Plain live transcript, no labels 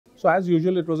So as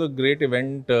usual, it was a great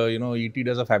event. ET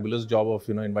does a fabulous job of,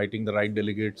 inviting the right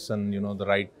delegates and, the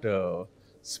right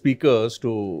speakers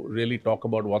to really talk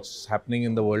about what's happening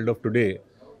in the world of today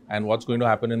and what's going to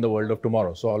happen in the world of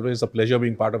tomorrow. So always a pleasure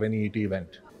being part of any ET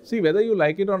event. See, whether you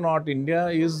like it or not, India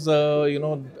is,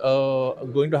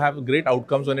 going to have great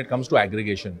outcomes when it comes to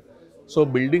aggregation. So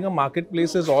building a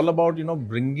marketplace is all about,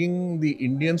 bringing the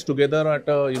Indians together at,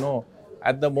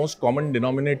 at the most common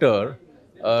denominator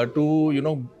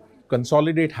to,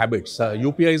 consolidate habits.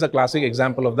 UPI is a classic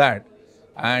example of that.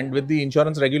 And with the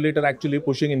insurance regulator actually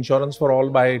pushing insurance for all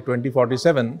by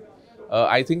 2047,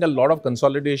 I think a lot of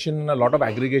consolidation, a lot of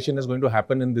aggregation is going to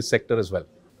happen in this sector as well.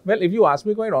 Well, if you ask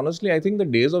me quite honestly, I think the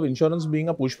days of insurance being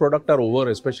a push product are over,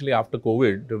 especially after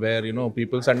COVID, where,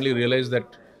 people suddenly realize that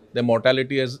their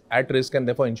mortality is at risk and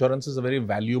therefore insurance is a very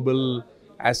valuable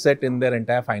asset in their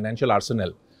entire financial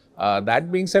arsenal.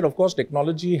 That being said, of course,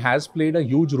 technology has played a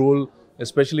huge role,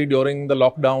 especially during the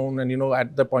lockdown and,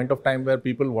 at the point of time where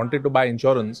people wanted to buy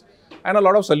insurance. And a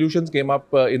lot of solutions came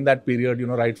up in that period,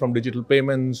 right from digital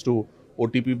payments to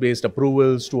OTP-based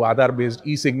approvals to Aadhaar-based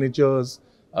e-signatures,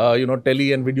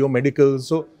 tele and video medicals.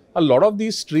 So a lot of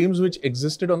these streams which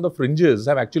existed on the fringes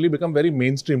have actually become very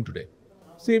mainstream today.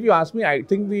 See, if you ask me, I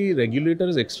think the regulator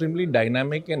is extremely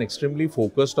dynamic and extremely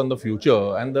focused on the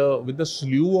future. And with the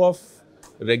slew of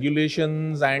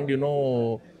regulations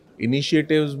and,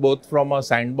 initiatives both from a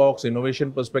sandbox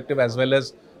innovation perspective as well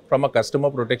as from a customer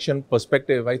protection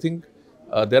perspective, I think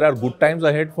there are good times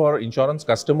ahead for insurance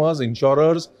customers,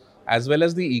 insurers, as well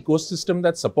as the ecosystem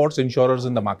that supports insurers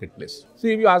in the marketplace.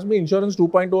 See, if you ask me, Insurance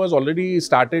 2.0 has already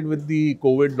started with the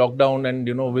COVID lockdown and,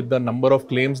 with the number of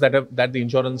claims that the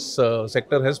insurance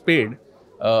sector has paid.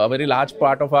 A very large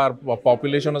part of our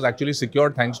population was actually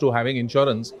secured thanks to having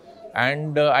insurance.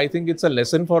 And I think it's a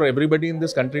lesson for everybody in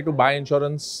this country to buy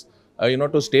insurance,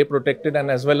 to stay protected and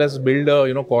as well as build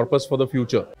a, corpus for the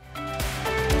future.